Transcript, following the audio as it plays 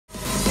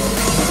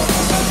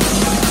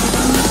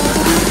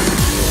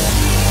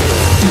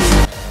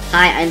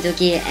Hi, I'm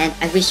Ducj, and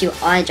I wish you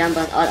all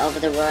jumpers all over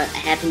the world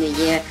a happy new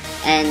year,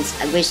 and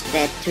I wish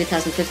that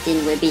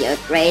 2015 will be a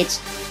great,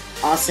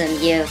 awesome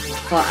year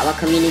for our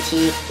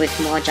community with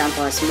more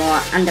jumpers, more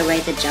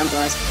underrated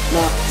jumpers,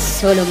 more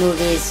solo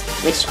movies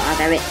which are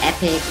very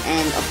epic,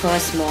 and of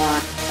course more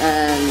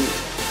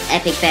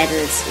epic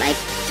battles like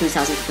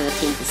 2013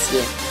 this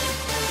year.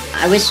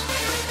 I wish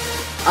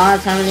all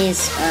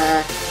families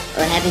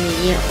a happy new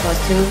year, of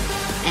course, too.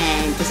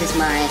 And this is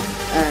my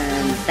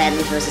battle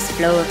versus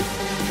Flo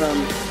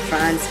from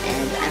France,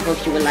 and I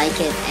hope you will like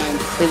it, and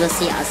we will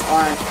see us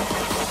all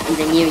in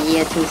the new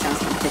year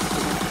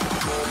 2015.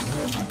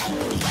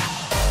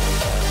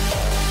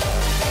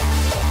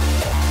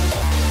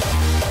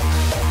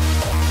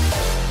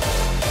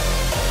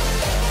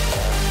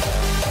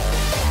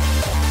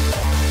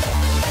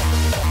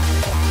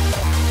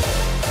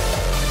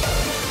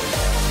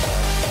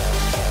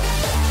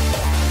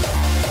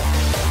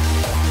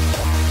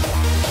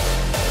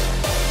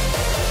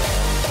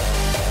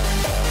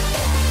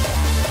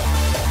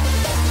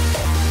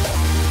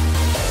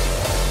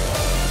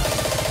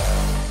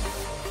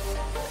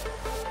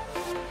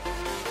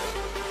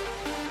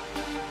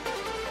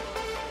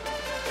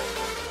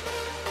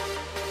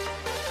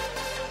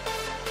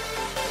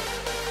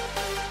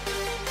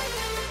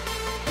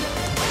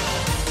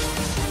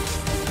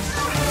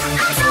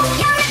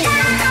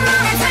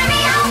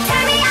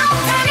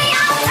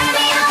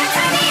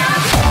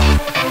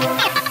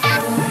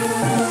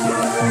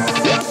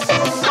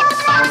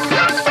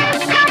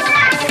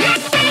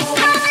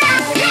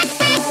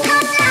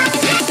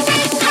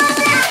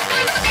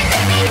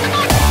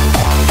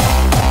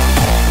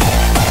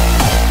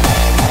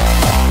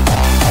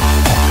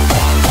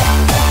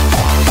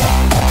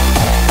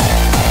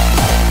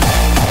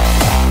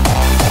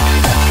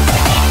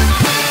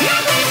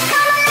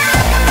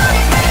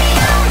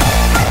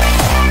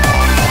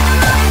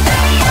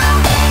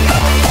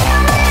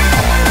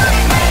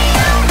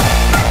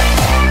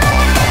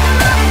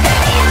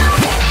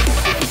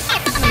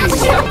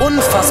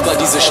 Unfassbar,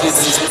 diese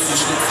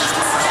Schnitzel.